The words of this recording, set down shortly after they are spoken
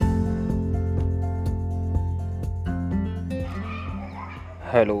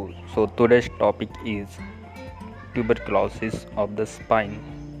Hello, so today's topic is tuberculosis of the spine,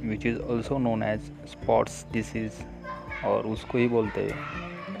 which is also known as spots disease और उसको ही बोलते हैं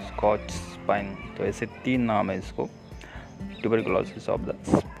scotch spine. तो ऐसे तीन नाम है इसको, tuberculosis of the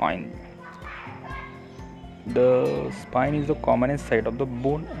spine. The spine is the commonest site of the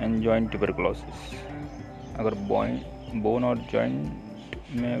bone and joint tuberculosis. अगर बोन और जॉइंट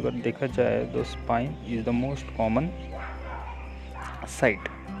में अगर देखा जाए तो spine is the most common site,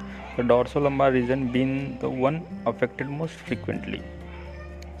 the dorsolateral region being the one affected most frequently.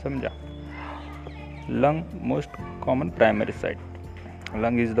 समझा? Lung most common primary site.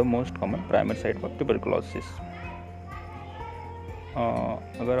 Lung is the most common primary site for tuberculosis.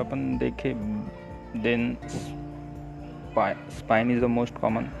 अगर अपन देखें then spine is the most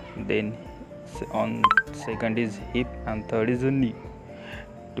common, then on second is hip and third is the knee.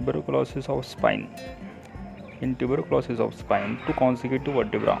 Tuberculosis of spine. In tuberculosis of spine, two consecutive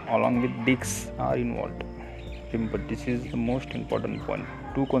vertebrae along with discs are involved. Remember, this is the most important point.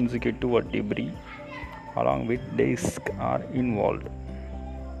 Two consecutive vertebrae along with discs are involved.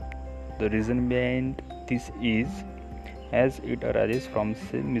 The reason behind this is as it arises from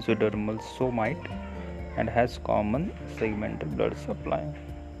same mesodermal somite and has common segmental blood supply.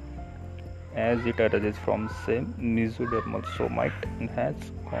 As it arises from same mesodermal somite and has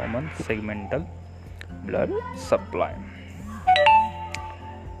common segmental blood supply.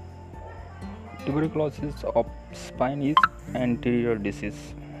 Tuberculosis of spine is anterior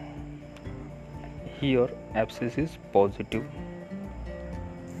disease. Here abscess is positive.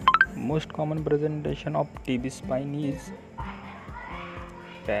 Most common presentation of TB spine is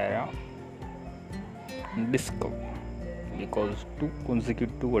paradiscal because two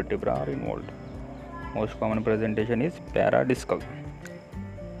consecutive vertebrae are involved. Most common presentation is paradiscal.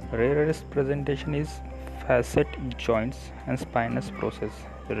 Rarest presentation is facet joints and spinous process.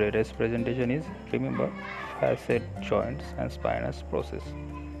 The rarest presentation is, remember, facet joints and spinous process.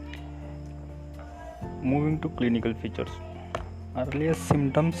 Moving to clinical features. Earliest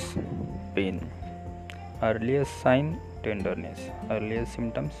symptoms, pain. Earliest sign, tenderness. Earliest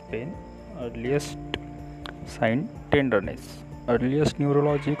symptoms, pain. Earliest sign, tenderness. Earliest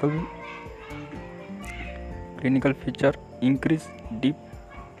neurological clinical feature, increase deep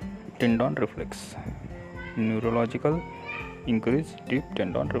tendon reflex. Neurological, increase deep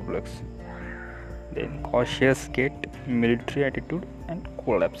tendon reflex. Then cautious gait, military attitude and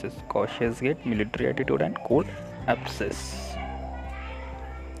cold abscess. Cautious gait, military attitude and cold abscess.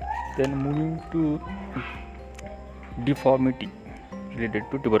 Then moving to deformity related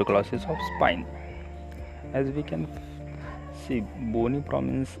to tuberculosis of spine. As we can see, bony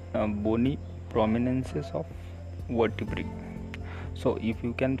prominences of vertebrae. So if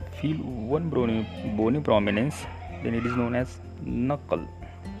you can feel one bony prominence, then it is known as knuckle.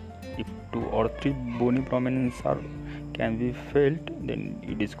 If two or three bony prominences can be felt, then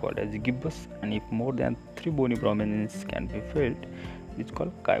it is called as gibbous, and if more than three bony prominences can be felt, it is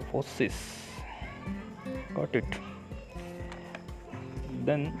called kyphosis. Got it?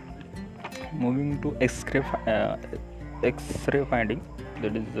 Then moving to X-ray finding,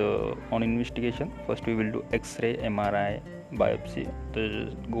 that is on investigation. First we will do X-ray, MRI, biopsy.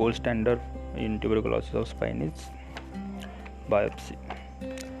 The gold standard in tuberculosis of spine is biopsy.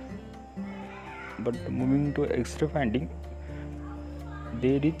 But moving to X-ray finding,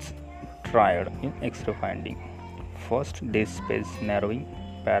 there is triad in X-ray finding. First, disc space narrowing,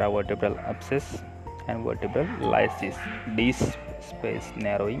 paravertebral abscess and vertebral lysis. Disc space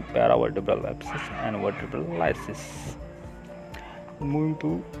narrowing, paravertebral abscess and vertebral lysis. Moving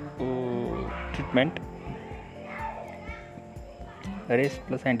to treatment, RACE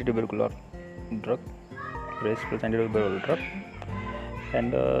plus antitubercular drug,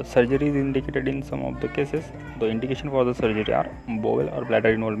 and surgery is indicated in some of the cases. The indication for the surgery are bowel or bladder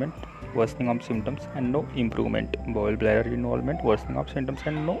involvement, worsening of symptoms and no improvement. Bowel bladder involvement, worsening of symptoms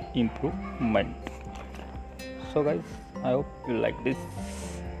and no improvement. So guys, I hope you like this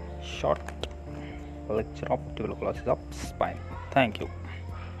short lecture of tuberculosis of spine. Thank you.